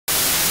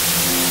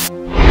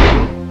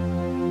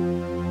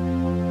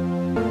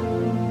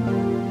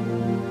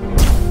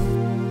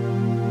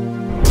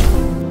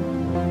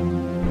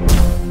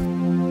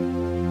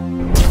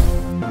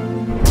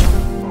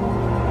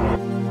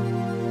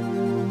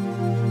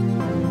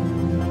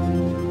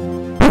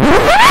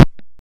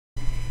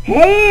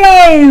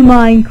Hey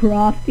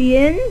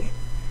Minecraftians!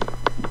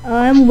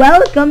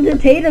 Welcome to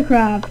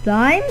THAR.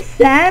 I'm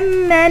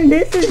Sam and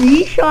this is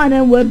Ishan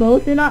and we're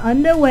both in our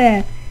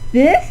underwear.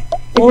 This is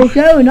a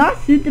show not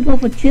suitable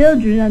for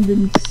children under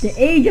the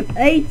age of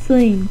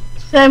 18.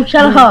 Sam,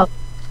 shut up.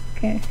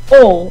 Okay.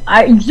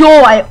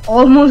 I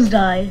almost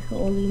died.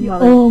 Holy you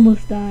mother.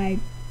 almost died.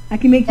 I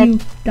can make you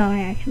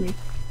die actually.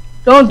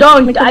 Don't.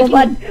 Click of a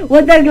button.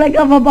 What the click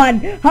of a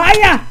button?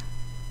 Hiya!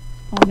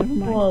 Oh, never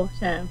mind. Whoa,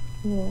 Sam.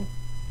 Whoa.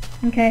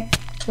 Okay.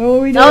 What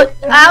were we doing? No,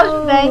 I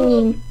was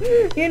banging.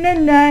 You're not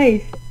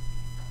nice.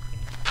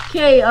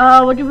 Okay,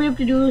 what do we have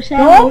to do, Sam?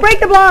 Don't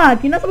break the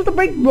block. You're not supposed to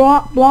break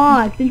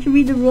blocks. Didn't you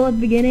read the rule at the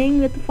beginning?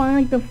 We have to find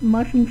like the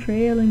mushroom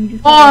trail and you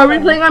just. Oh, are we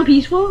playing on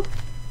peaceful?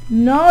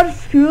 No,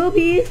 screw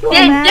peaceful,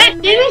 man.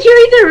 Didn't you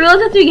read the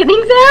rules at the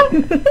beginning,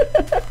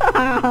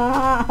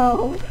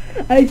 Sam?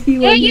 I see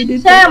what you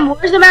did. Sam,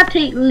 where's the map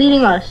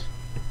leading us?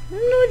 I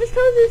don't know. It just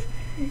tells us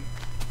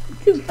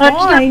to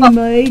find,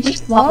 mate.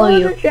 Just follow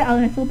the trail. Oh,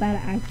 I'm so bad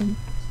at accents.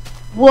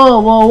 Whoa!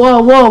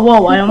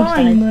 I almost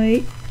died.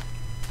 Mate.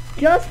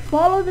 Just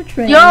follow the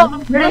trail. Yo,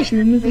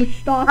 mushrooms, which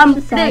starts at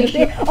the side of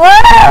the.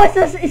 Oh,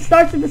 it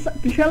starts at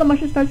the trail of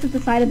mushrooms starts at the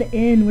side of the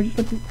inn. We're just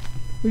like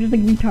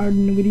retarded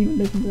and we didn't even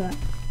listen to that.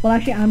 Well,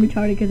 actually, I'm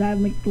retarded because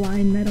I'm like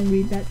blind and I don't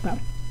read that stuff.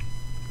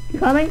 You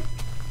coming?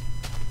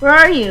 Where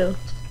are you?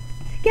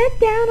 Get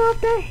down off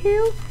that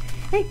hill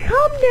and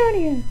come down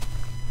here.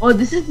 Oh,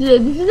 this is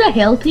a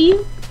hill to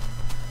you?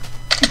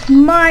 It's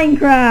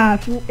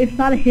Minecraft. It's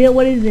not a hill.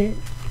 What is it?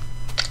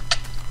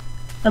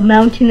 A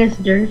mountainous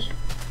dirt.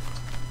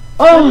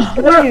 Oh,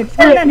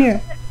 come down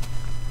here.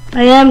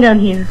 I am down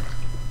here.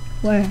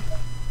 Where?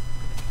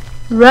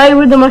 Right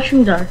where the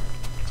mushrooms are.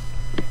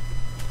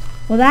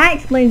 Well, that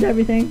explains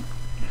everything.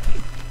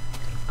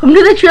 Come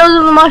to the trails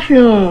of the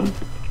mushroom.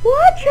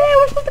 What trail?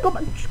 We're supposed to go.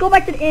 Just go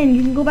back to the inn.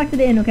 You can go back to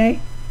the inn, okay?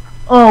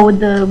 Oh,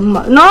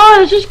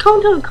 no, just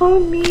come with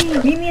me.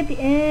 Meet me at the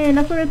inn.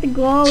 That's where we have to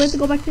go. We have to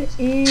go back to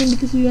the inn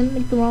because we went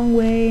like the wrong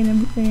way and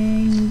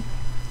everything.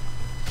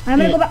 I'm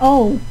gonna go back.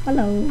 Oh,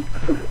 hello.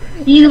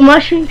 See the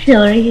mushroom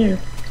trail right here.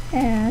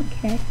 Yeah.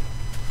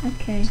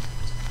 Okay.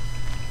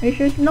 Are you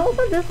sure? No, it's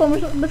not this one.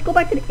 Let's go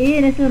back to the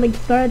inn. It's gonna like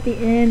start at the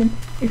inn.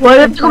 Why do we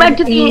have to go back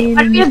to the inn?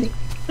 Why do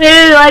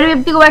we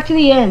have to go back to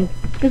the inn?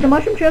 Because the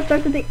mushroom trail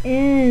starts at the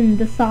inn,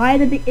 the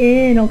side of the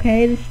inn,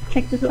 okay? Just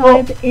check the side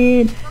of the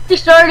inn. We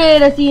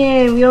started at the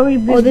inn. We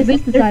already. Oh, this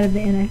is the side of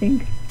the inn, I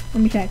think.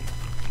 Let me check.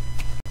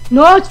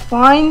 No, it's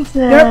fine,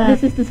 Sam. Yep,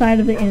 this is the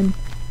side of the inn.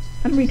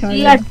 I'm retarded.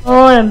 See, I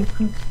told him.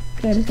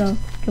 Okay, let's go.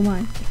 Come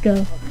on, let's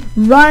go.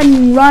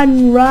 Run!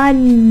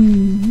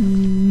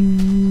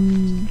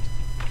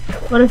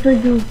 What if I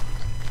do?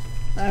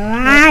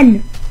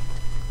 Run!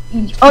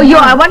 Oh, yo,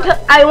 I want to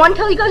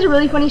tell you guys a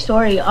really funny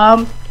story.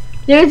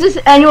 There's this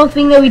annual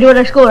thing that we do at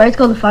our school, right? It's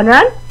called the fun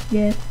run.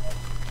 Yes.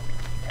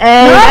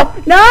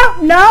 And No.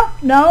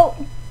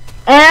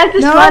 And at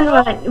this fun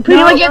run,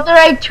 pretty much you have to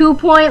ride 2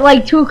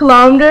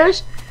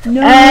 kilometers.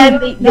 No.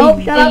 And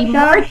Shut up.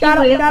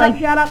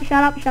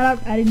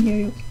 I didn't hear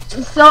you.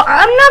 So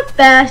I'm not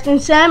fast,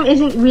 and Sam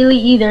isn't really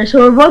either. So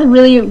we're both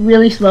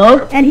really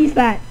slow. And he's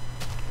fat.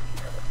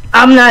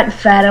 I'm not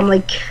fat. I'm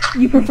like.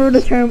 You prefer the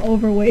term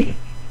overweight.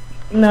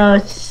 No,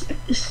 it's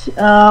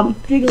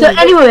Jiggle. So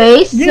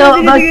anyways,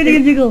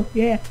 jiggle.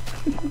 Yeah.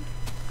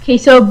 Okay,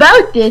 so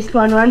about this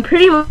fun run,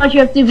 pretty much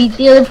you have to beat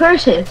the other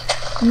person.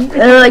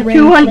 There are like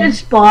 200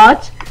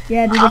 spots.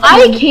 Yeah,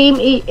 I came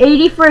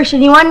 81st,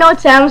 and you want to know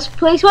what Sam's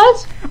place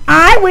was?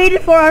 I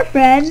waited for our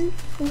friend.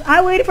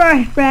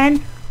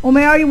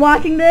 Omer, are you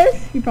watching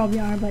this? You probably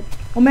are, but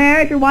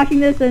Omer, if you're watching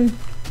this, then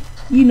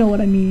you know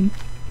what I mean.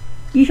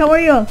 Isha, where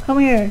are you? Come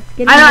here.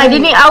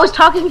 I was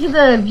talking to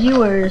the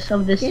viewers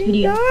of this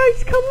video.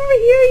 Just come over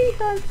here,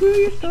 Isha. Screw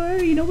your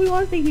story. You know we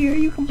want to hear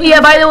you. Come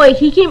yeah, by the way,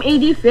 he came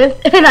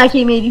 85th, and I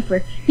came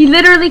 81st. He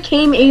literally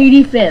came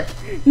 85th.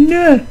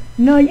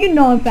 No, you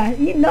know I'm fast.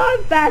 You know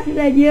I'm faster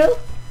than you.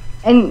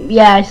 And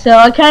yeah, so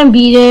I kind of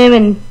beat him,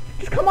 and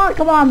just come on,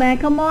 man,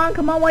 come on.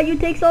 Why you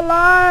take so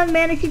long,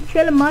 man? I see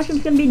trail of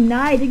mushrooms gonna be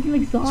nice. They can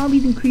like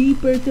zombies and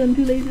creepers, so I'm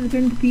too lazy to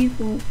turn into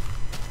peaceful.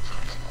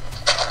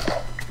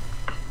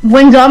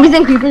 When zombies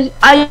and creepers,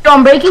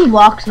 I'm breaking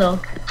blocks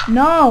though.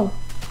 No,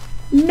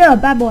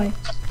 bad boy.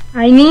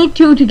 I need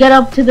to get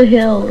up to the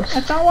hills. I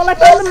found the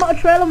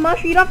trail of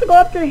mushrooms. You don't have to go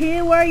up to the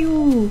hill. Where are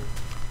you?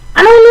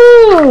 I don't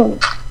know.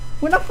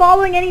 We're not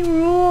following any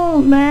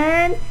rules,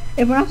 man.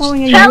 If we're not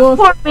following any rules,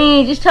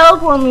 just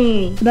teleport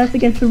me. That's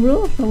against the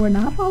rules, so we're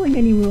not following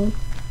any rules.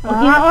 Okay.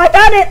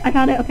 I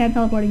found it. Okay, I'm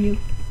teleporting you.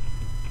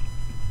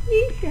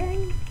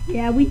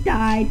 Yeah, we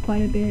died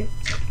quite a bit.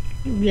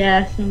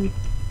 Yes.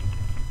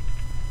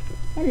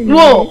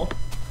 Whoa!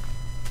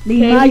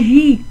 The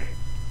magique.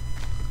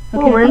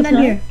 Okay, we're come down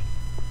here.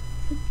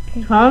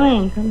 Okay.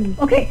 Coming.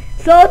 Okay,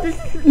 so this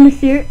is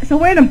mysterious. So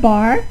we're in a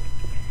bar.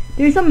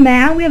 There's a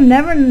man we have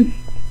never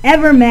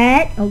ever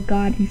met. Oh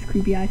God, he's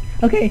creepy eyed.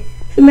 Okay,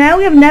 so a man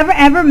we have never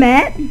ever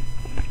met,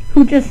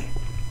 who just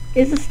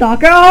is a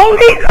stalker.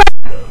 Holy crap!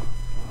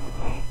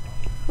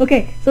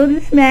 Okay, so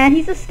this man,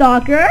 he's a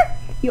stalker.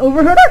 He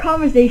overheard our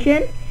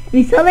conversation, and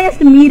he's telling us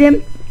to meet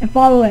him and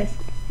follow us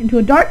into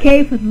a dark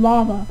cave with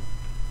lava.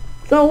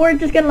 So we're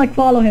just gonna like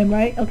follow him,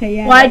 right? Okay,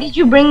 yeah. Why did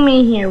you bring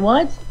me here?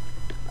 What?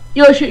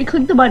 Yo, should you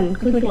click the button?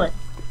 Click the button.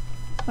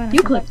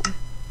 You click.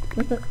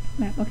 What's the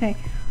map? Okay.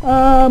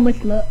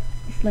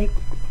 It's like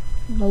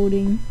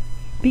loading.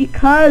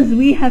 Because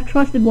we have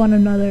trusted one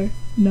another.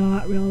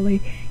 Not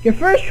really. Your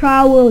first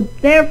trial will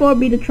therefore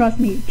be to trust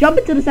me. Jump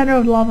into the center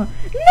of the lava.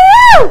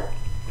 No!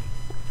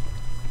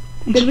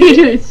 Should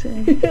we?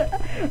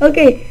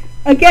 Okay.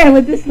 Again,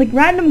 with this like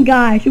random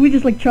guy, should we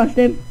just like trust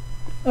him?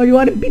 Or do you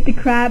want to beat the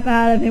crap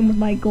out of him with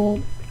my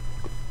gold?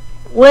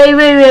 Wait.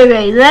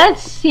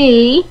 Let's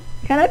see.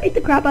 Can I beat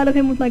the crap out of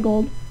him with my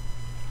gold?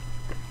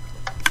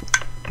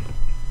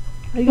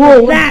 How you Whoa,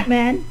 like that,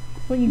 man?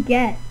 That's what you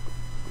get.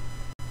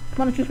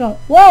 Come on, let's just go.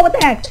 Whoa, what the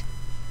heck?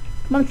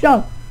 Come on, let's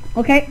go.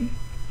 Okay.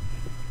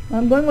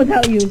 I'm going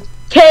without you.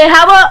 Okay,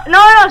 how about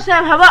no,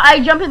 Sam? How about I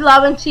jump in the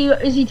lava and see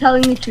is he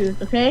telling the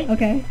truth? Okay.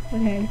 Okay,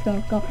 let's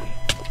go.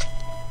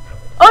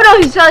 Oh no,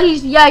 he's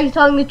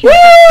telling the truth.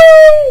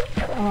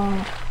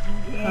 Oh,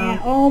 yeah.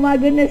 Oh my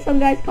goodness, some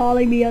guy's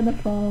calling me on the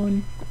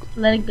phone.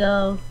 Let it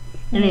go.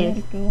 Let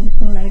it go. I'm just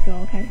gonna let it go.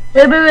 Okay.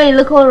 Wait.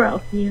 Look all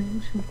around. Yeah.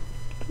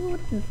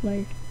 What's this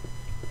place?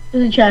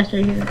 There's a chest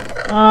right here.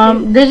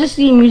 There's just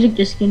the music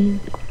disc in here.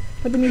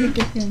 Put the music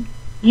disc in.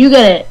 You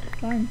get it.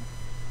 Fine.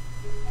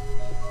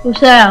 What's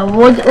that?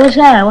 What's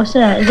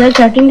that? Is that a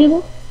crafting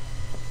table?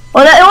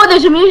 Oh,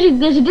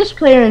 there's a disc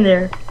player in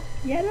there.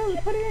 Yeah, no,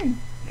 put it in.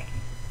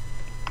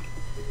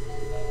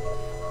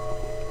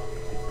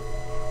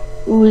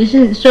 Ooh, is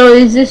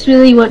this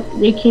really what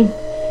they came?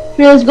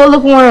 Here, let's go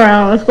look more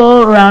around. Let's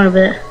go around a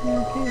bit.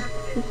 Yeah, okay.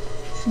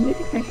 The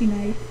music's actually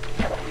nice.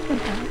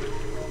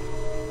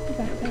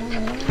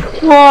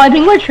 Well, I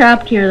think we're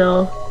trapped here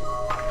though.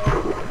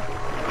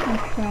 I'm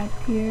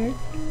trapped here.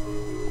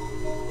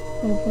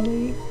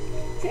 Hopefully.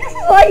 See, this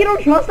is why you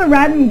don't trust a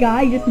random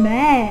guy you just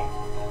met.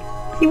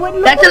 He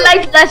wouldn't. That's a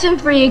life lesson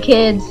for you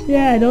kids.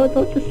 Yeah, don't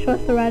just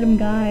trust a random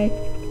guy.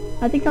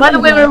 I think. By the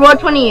way, we're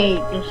 128.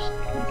 Just.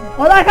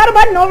 Oh, I got a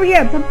button over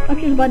here. There's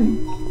a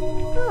button.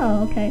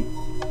 Oh, okay.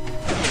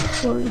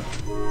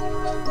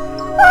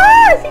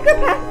 Ah, secret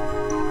path.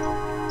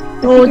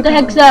 Oh, what the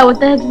heck's that? What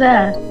the heck's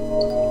that? I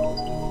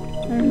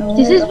don't know.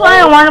 This is why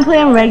I want to play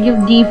on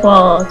regular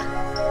default.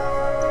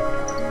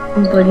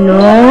 But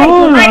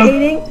no.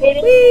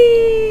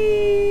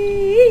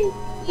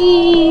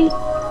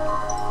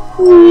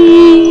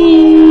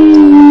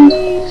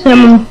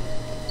 Some.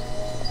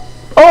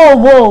 Oh,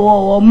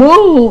 whoa,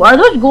 move! Are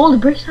those gold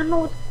bricks? I don't know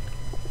what.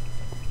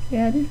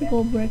 Yeah, these are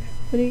gold bricks.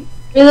 Hey,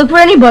 look for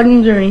any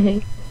buttons or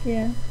anything.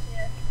 Yeah.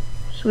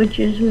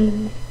 Switches,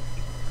 maybe.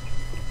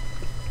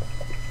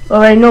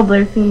 Alright, no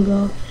breaking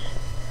blocks.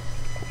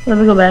 Let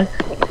me go back.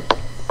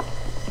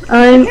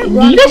 I'm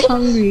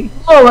hungry.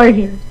 Oh, right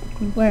here.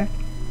 Where?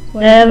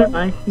 Never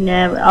mind.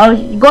 Never. I'll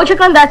go check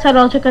on that side.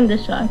 I'll check on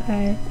this side.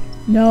 Okay.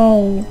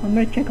 No, I'm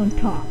gonna check on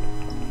top.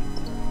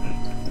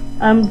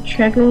 I'm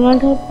checking on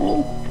top.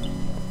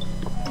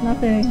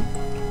 Nothing.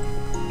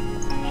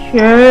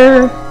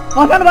 Sure.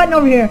 Oh, I found a button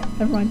over here.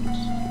 Never mind.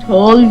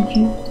 Told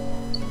you.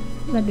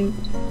 What's that do?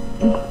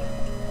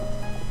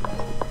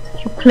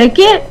 You click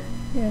it?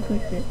 Yeah, I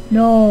clicked it.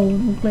 No,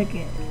 don't click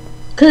it.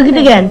 Click it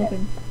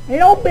again.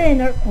 It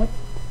opened. Or what?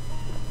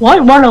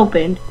 What? One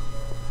opened.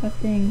 That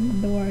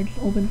thing, the door just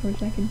opened for a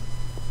second.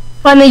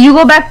 Fine, then you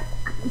go back.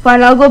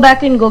 Fine, I'll go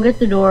back and go get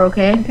the door,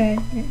 okay? Okay.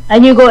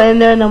 And you go in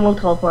there and then we'll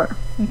teleport.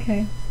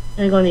 Okay.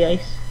 And go on the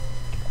ice.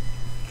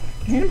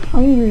 Man, I'm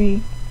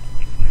hungry.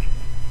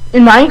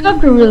 In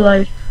Minecraft or real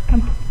life?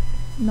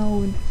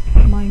 No, in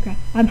Minecraft.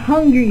 I'm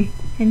hungry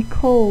and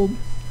cold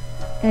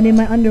and in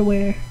my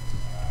underwear.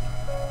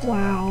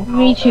 Wow.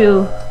 Me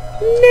too.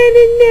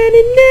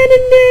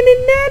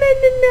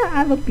 I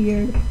have a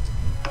beard.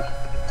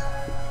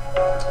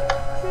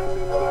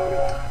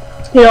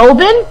 Did it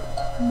open?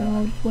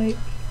 No, just wait.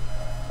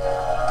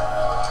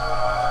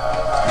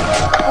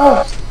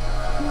 Oh!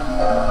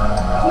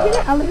 You hear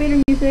that elevator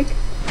music?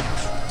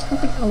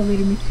 Sounds like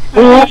elevator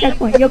music.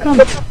 Checkpoint. Yo, come.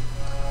 The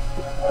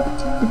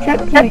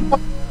checkpoint.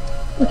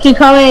 Okay,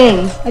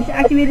 coming. I just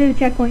activated the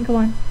checkpoint. Come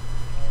on.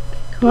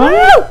 Come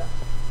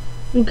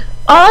on.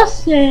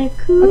 Awesome.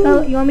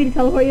 Cool. You want me to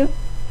teleport you?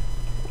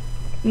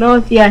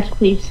 No, yes,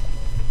 please.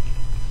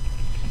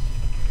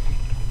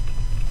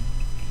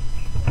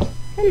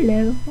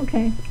 Hello.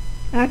 Okay.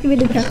 I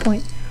activated the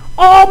checkpoint.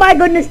 Oh my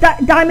goodness!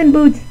 Diamond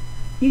boots.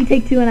 You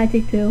take 2 and I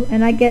take 2,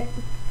 and I get.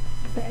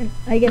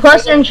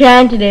 Plus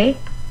enchant today.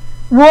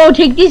 Whoa!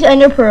 Take these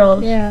ender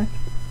pearls. Yeah.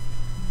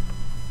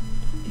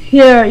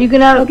 Here, you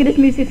can have. Okay, this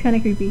music's kind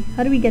of creepy.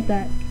 How do we get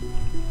that?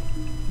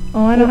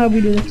 Oh, I know how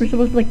we do this. We're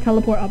supposed to like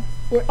teleport up.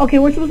 We're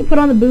supposed to put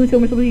on the boots,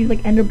 and we're supposed to use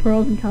like ender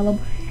pearls and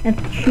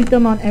and shoot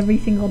them on every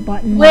single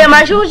button. Wait, am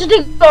I supposed to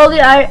take all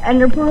the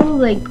ender pearls,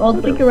 like all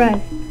the? Take a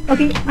rest.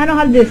 Okay, I know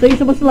how to do it. So you're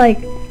supposed to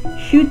like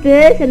shoot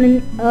this, and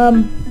then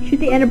shoot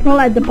the ender pearl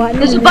at the button.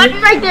 There's a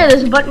button right there.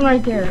 There's a button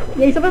right there.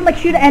 Yeah, you're supposed to like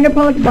shoot an ender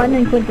pearl at the button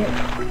and click it.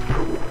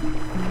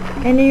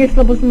 And then you're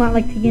supposed to not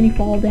like take any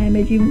fall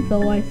damage, even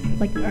though our health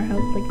like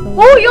so.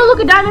 Oh, yo, look,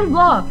 a diamond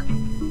block.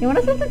 Yeah, we're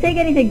not supposed to take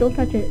anything. Don't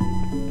touch it.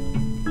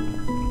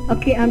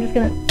 Okay, I'm just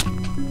gonna.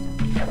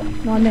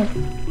 No, I missed.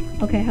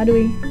 Okay, how do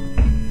we?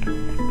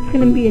 It's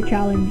gonna be a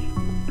challenge.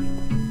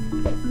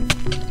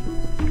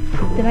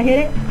 Did I hit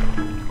it?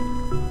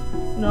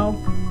 No.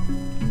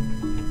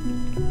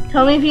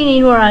 Tell me if you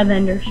need more eye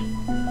vendors.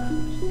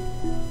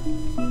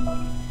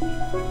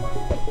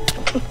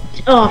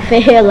 Oh,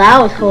 fail. That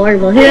was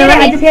horrible.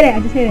 I just hit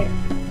it.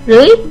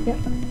 Really? Yep.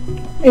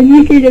 And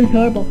you see it was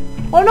horrible.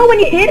 Oh no, when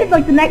you hit it,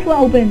 like the next one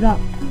opens up.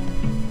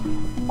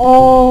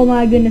 Oh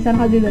my goodness, I know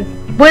how to do this.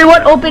 Wait,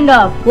 what opened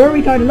up? We're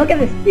retarded. Look at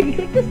this. If you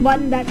click this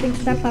button, that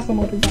platform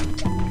opens up.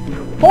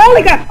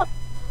 Holy crap!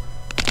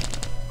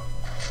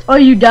 Oh,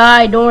 you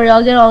died. Don't worry,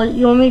 I'll get all.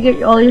 You want me to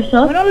get all your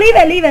stuff? No, leave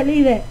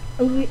it.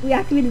 We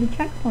activated the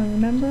checkpoint,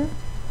 remember?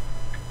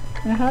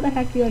 Now how the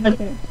heck do I get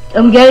there?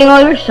 I'm getting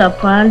all your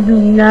stuff, man. Do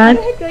not.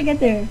 How the heck do I get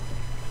there?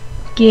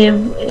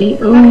 Give a.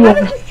 How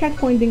does this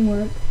checkpoint thing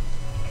work?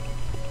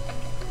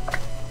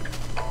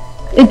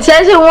 It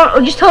says it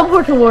won't. Just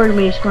teleport toward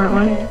me, smart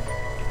one. Okay.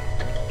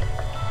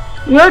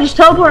 No, just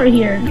teleport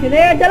here. Okay,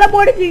 there. I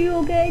teleported to you.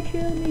 Okay,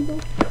 chill. Me go.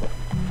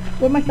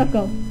 Where'd my stuff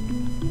go?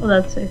 Oh,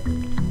 that's it.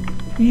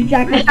 Did you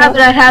jack my stuff?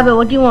 I have it.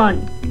 What do you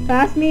want?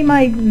 Pass me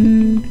my.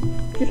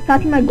 Just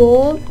pass me my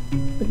gold.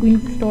 Like we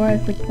need to store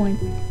as like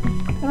points.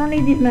 I don't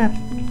need these maps.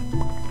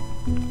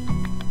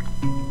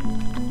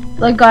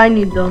 Like I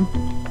need them.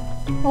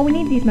 Oh, we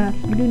need these maps.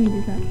 We do need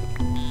these maps.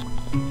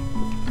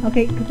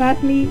 Okay,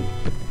 pass me.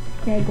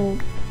 Yeah,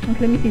 gold. Okay,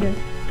 let me see this.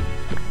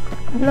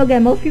 Hello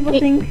again. Most people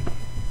think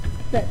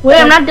that. Wait,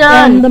 I'm not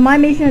done. The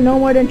Minemason are no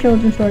more than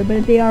children's story, but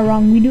if they are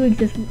wrong, we do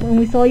exist. When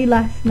we saw you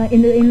last night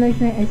in the English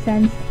night, I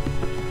sensed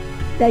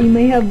that you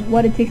may have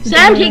what it takes to.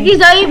 Sam, take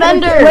these eye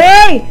vendors.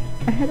 Wait!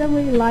 Ahead of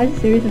you lies a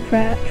series of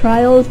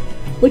trials,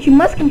 which you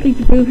must complete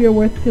to prove your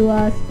worth to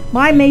us.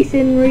 My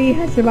masonry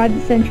has survived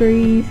the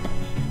centuries,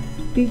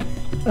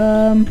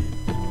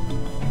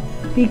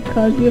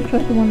 because we have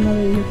trusted one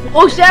another.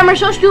 Oh, Sam, you're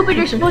so stupid.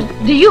 You're supposed to.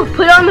 Do you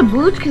put on the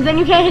boots? Because then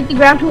you can't hit the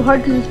ground too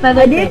hard because it's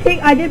feathered.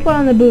 I did put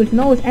on the boots.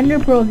 No, it's ender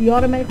pearls. You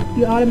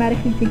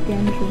automatically take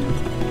damage.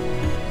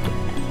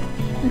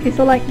 Okay,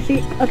 so like,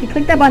 see, okay,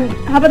 click that button.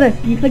 How about this?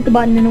 You click the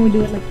button and then we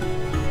do it like.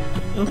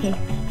 Okay.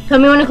 Tell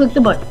me when to click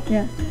the button.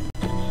 Yeah.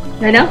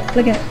 Right now?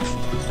 Click it.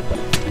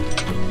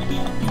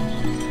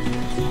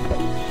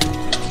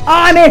 Oh,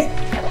 I missed!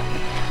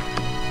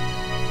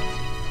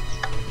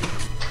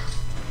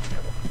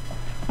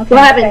 Okay. What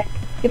happened?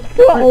 You have to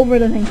throw it over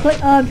the thing. Click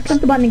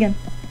the button again.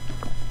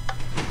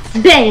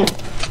 Bam!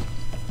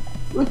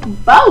 With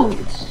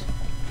boats!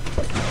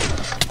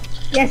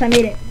 Yes, I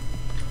made it.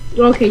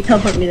 Okay,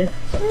 teleport me there.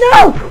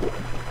 No!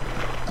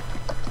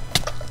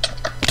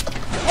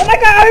 Oh my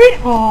god, I made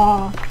it!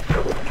 Aww.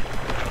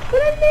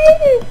 But I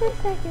made it for a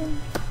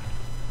second.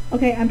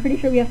 Okay, I'm pretty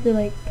sure we have to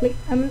like click.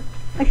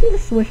 I should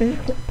just switch. I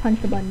just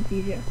punch the button. It's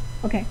easier.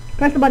 Okay,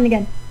 press the button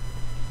again.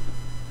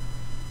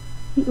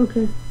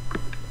 Okay.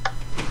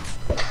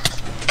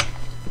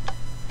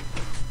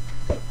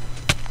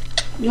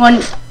 You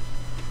want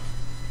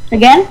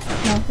again?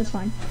 No, that's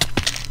fine.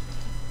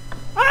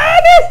 Ah,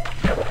 I missed!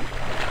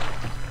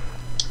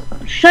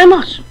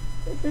 Shamos.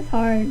 This is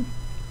hard.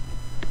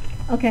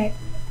 Okay.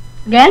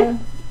 Again?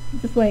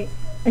 Just wait.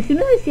 As soon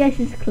as I see, I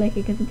should just click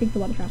it because it takes a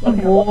lot of time. Okay.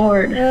 I'm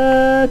bored.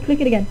 Click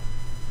it again.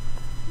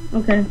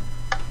 Okay.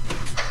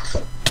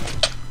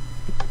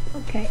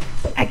 Okay.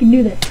 I can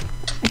do this.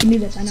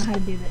 I know how to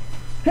do this.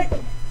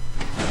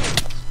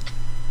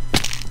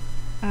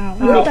 Ow.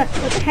 What the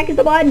heck is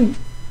the button?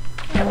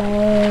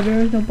 Oh, there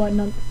is no button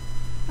up.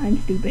 I'm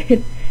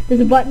stupid. There's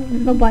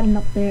no button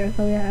up there,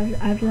 so yeah,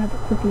 I just have to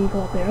quickly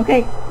go up there.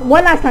 Okay,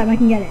 one last time I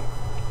can get it.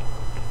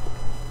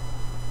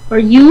 Are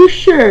you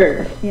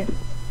sure? Yes.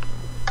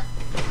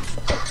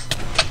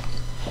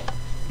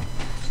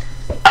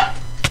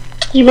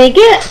 Did you make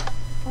it?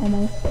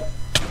 Almost.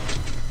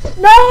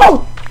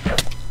 No!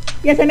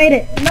 Yes, I made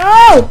it.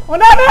 No! Oh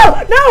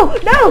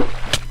no!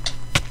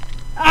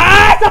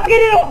 Ah!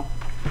 Suffocated!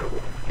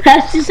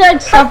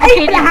 Pesticide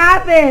suffocated. What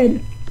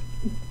happened?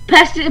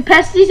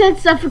 Pesticide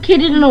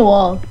suffocated in a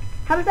wall.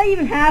 How does that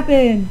even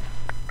happen?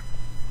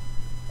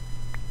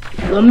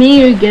 Lemmy,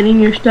 you're getting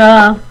your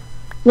stuff.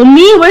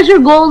 Lemmy, where's your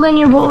gold and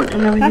your boat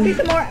and Pass me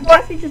everything? some more.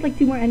 Pass me just like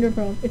 2 more ender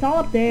pearls. It's all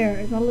up there.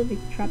 It's all like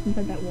trapped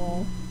inside that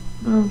wall.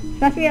 Oh.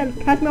 Pass me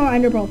more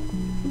ender pearls.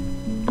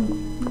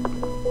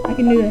 I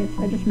can do this.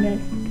 I just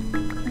missed.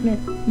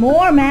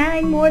 More, man.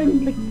 I need more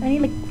than like. I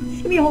need like.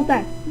 Just give me a whole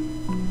stack.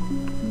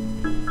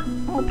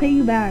 I'll pay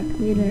you back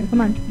later.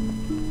 Come on.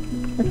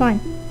 That's fine.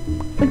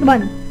 Click the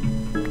button.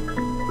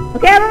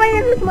 Okay, I don't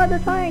need this one.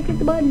 That's fine. Click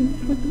the button.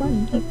 Click the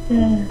button.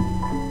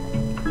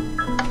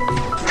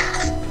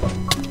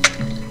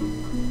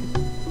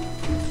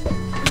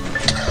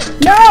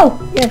 No!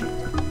 Yes.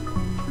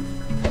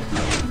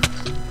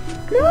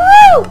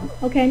 No!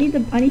 Okay, I need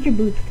your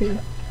boots too.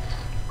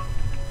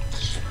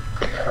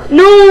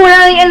 No, we're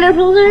not the ender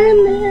pearls are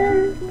in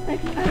there. I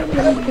don't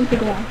really think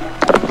take a while.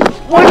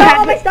 Oh no,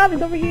 all my stuff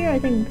is over here, I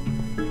think.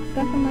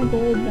 Got some of my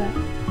gold back.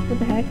 What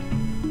the heck?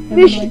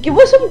 Fish, give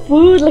us some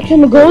food, like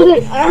some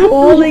golden apples.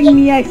 Trolling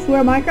me, I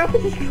swear. Minecraft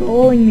is just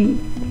trolling me.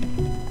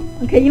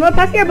 Okay, you know what?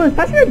 Pass me your boots.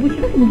 Pass me your boots.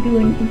 You're not gonna do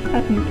anything. Just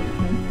pass me your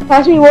boots.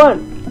 Pass me what?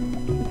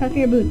 Pass me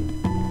your boots.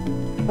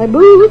 My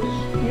boots?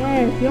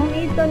 Yes, you don't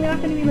need them. You're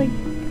not gonna be like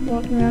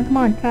walking around. Come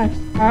on, pass.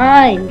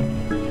 Fine.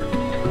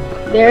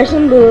 There's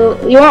some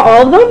boots. You want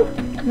all of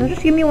them? No,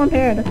 just give me one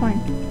pair. That's fine.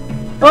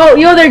 Oh,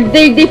 yo,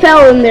 they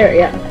fell in there.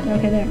 Yeah.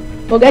 Okay, there.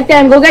 Go get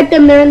them. Go get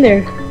them. They're in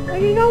there. Oh,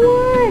 you got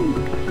one.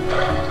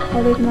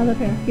 Oh, there's another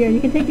pair. Here, you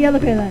can take the other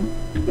pair then.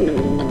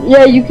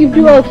 Yeah, you keep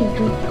two. I'll keep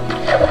two.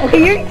 Okay,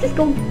 you just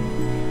go.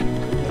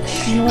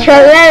 You know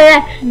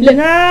what?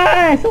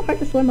 Nah, it's so hard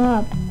to swim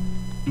up.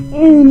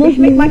 This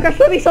makes Minecraft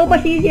swimming so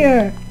much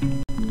easier.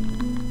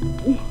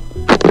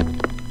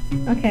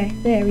 Okay,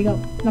 there we go.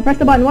 Now press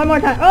the button one more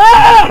time.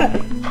 Ah!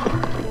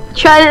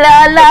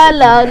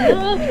 Cha-la-la-la.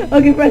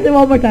 Okay, press it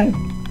one more time.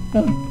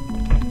 Oh.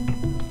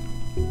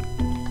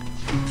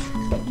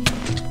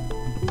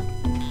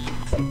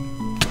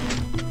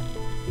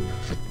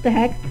 What the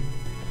heck?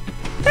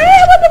 Hey,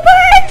 I want the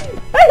button!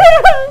 Hello!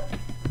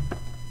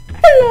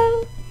 Hello!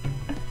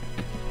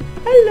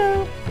 Hello!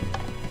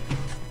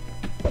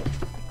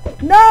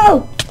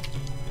 No!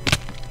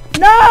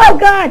 No,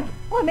 God!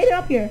 Oh, I made it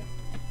up here.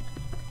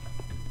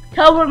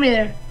 Teleport me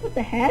there. What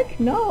the heck?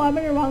 No, I'm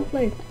in the wrong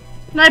place.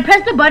 No, I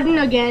pressed the button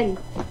again.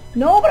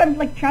 No, but I'm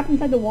like trapped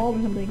inside the wall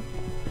or something.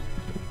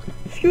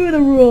 Screw the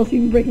rules,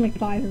 you've been breaking like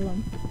 5 of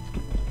them.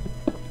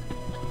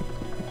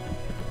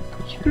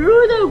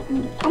 Screw the...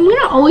 I'm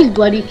gonna always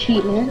bloody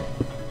cheat, man.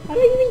 How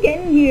did I even get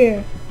in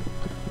here?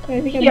 Okay,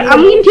 I think Yeah,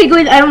 I'm gonna take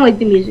away... I don't like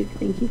the music,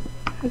 thank you.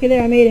 Okay,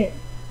 there, I made it.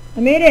 I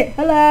made it!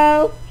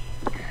 Hello!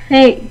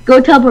 Hey,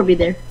 go teleport me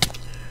there.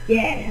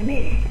 Yeah, I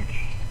made it.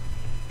 Okay.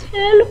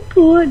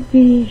 Teleport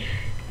me.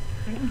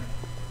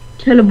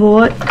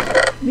 Teleport.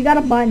 We got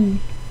a button.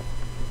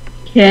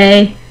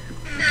 Okay.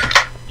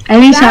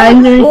 Any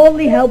signs? That was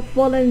totally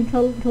helpful and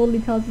totally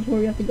tells us where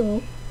we have to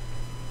go.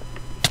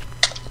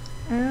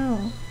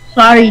 Ow.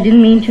 Sorry,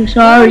 didn't mean to.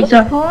 Sorry,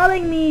 sorry.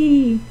 Calling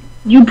me.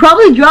 You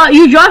probably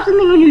dropped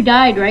something when you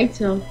died, right?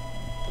 So.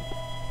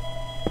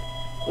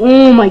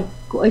 Oh my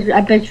god!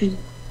 I bet you.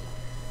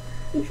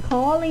 Who's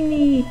calling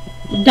me?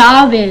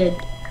 David.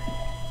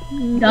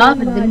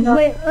 David.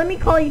 Wait, let me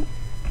call you.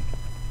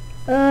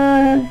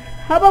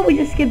 How about we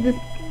just skip this?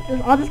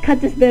 I'll just cut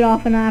this bit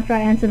off, and after I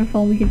answer the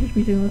phone, we can just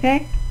resume.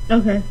 Okay?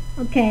 Okay.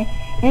 Okay.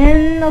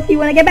 And I'll see you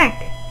when I get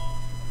back.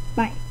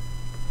 Bye.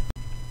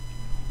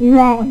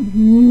 Wrong.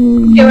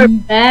 Okay, we're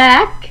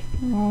back.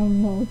 Oh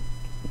no.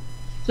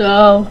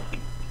 So,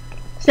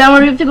 Sam,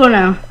 where do you have to go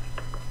now?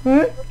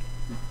 Huh?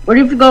 Where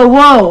do you have to go?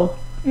 Whoa.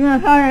 No,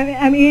 sorry,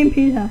 I'm eating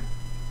pizza.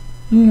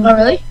 Oh,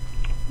 really?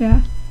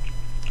 Yeah.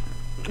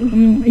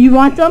 You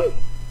want some?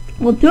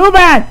 Well, too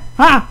bad.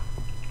 Ha!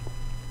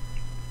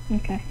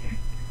 Okay.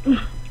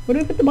 Where do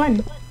we put the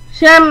button?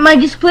 Sam, my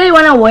display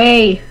went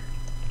away.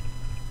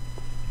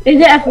 Is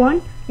it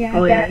F1? Yeah.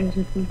 Oh, Okay. yeah. It's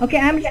F1. Okay,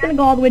 I'm just gonna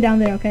go all the way down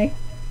there, okay?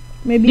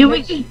 Maybe Do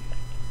we...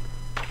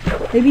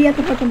 maybe you have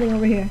to put something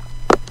over here.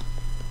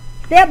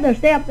 Stay up there,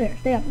 stay up there,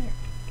 stay up there.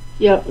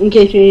 Yeah, in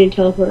case we need to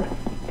teleport.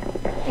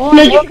 Oh,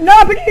 no,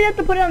 I'm pretty sure you have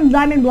to put it on the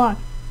diamond block.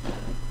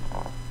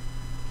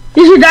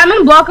 There's a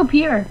diamond block up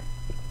here.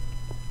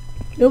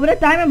 No, but a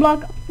diamond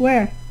block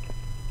where?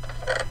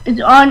 It's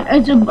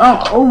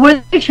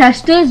where the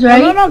chest is,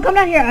 right? Oh, no, come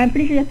down here. I'm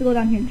pretty sure you have to go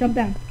down here. Jump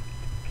down.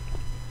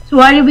 So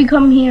why did we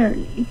come here?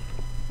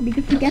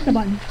 Because you get the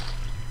button.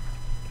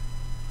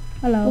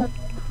 Hello.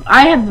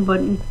 I have the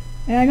button.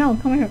 Yeah, I know.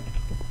 Come here.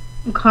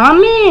 I'm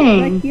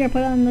coming. Right here. Put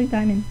it on the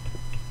diamond.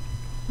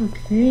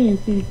 Okay,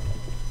 okay.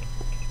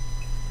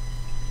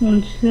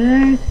 One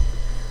sec.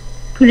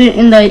 Put it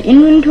in the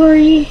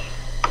inventory.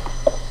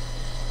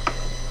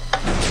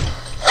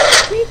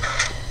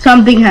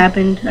 Something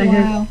happened. I Wow.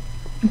 heard.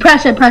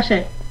 Press it, press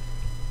it.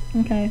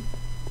 Okay.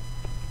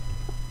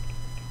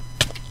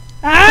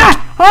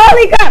 Ah!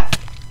 Holy crap!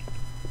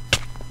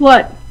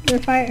 What? They're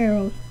fire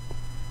arrows.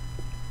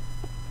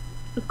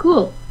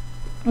 Cool.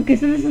 Okay,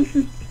 so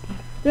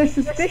there's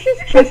suspicious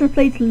pressure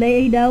plates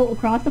laid out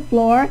across the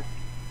floor,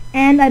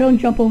 and I don't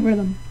jump over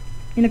them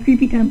in a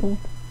creepy temple.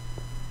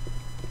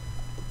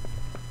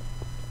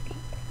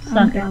 I'm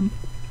Sucker. dumb.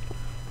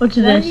 What's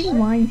Why are this? these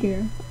lines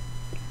here?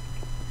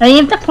 I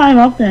have to climb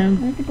up I them.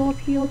 have to go up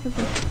here.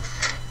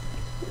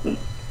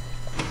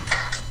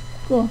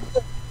 Cool.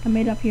 I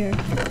made up here.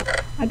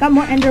 I got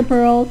more ender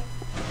pearls,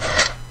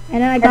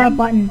 and then I got a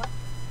button.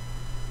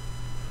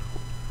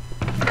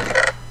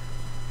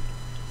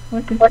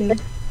 What's this do?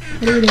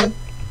 What do we do?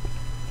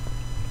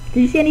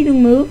 Did you see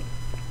anything move?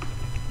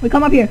 Wait,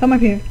 come up here, come up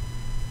here.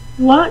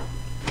 What?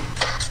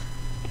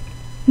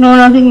 No,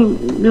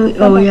 nothing really.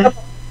 Oh, yeah.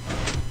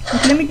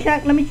 Okay, let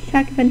me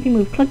check if anything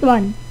moves. Click the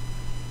button.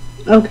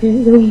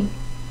 Okay.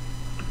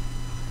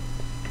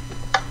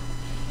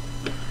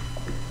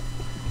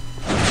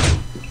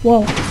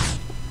 Whoa.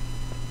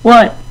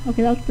 What?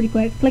 Okay, that was pretty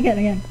quick. Click it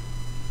again.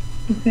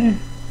 Okay.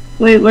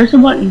 Wait, where's the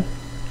button?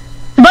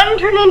 The button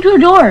turned into a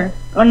door.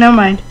 Oh, never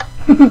mind.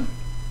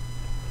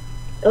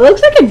 It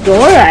looks like a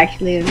door,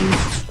 actually.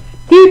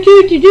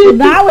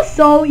 That was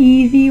so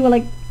easy. Well,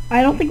 like,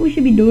 I don't think we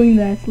should be doing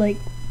this. Like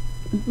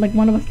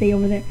one of us stay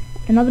over there.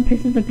 And now the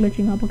pistons are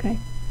glitching up. Okay.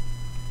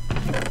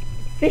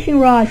 Fishing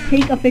rods.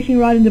 Take a fishing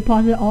rod and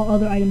deposit all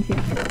other items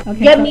here.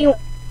 Okay. Get me.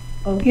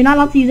 Oh. You're not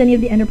allowed to use any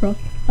of the ender pearls.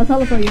 I'll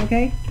teleport you.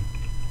 Okay.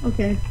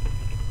 Okay.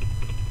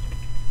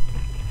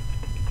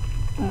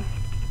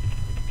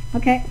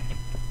 Okay.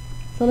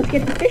 So let's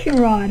get the fishing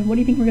rod. What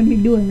do you think we're gonna be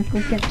doing? Let's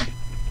go catch it.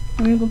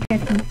 We're gonna go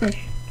catch some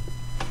fish.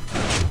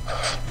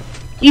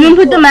 You even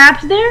put the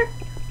maps there?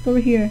 It's over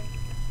here.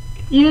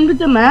 You even put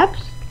the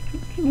maps?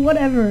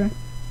 Whatever.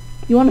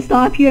 You want to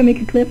stop here and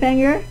make a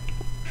cliffhanger?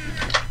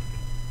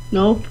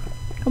 Nope.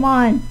 Come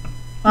on.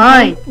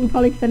 Fine. We'll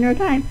probably extend our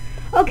time.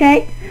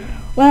 Okay.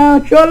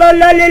 Well,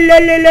 cliffhanger.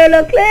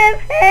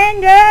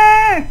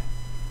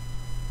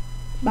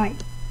 Bye.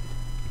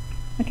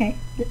 Okay.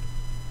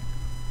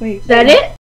 Wait. Is that it?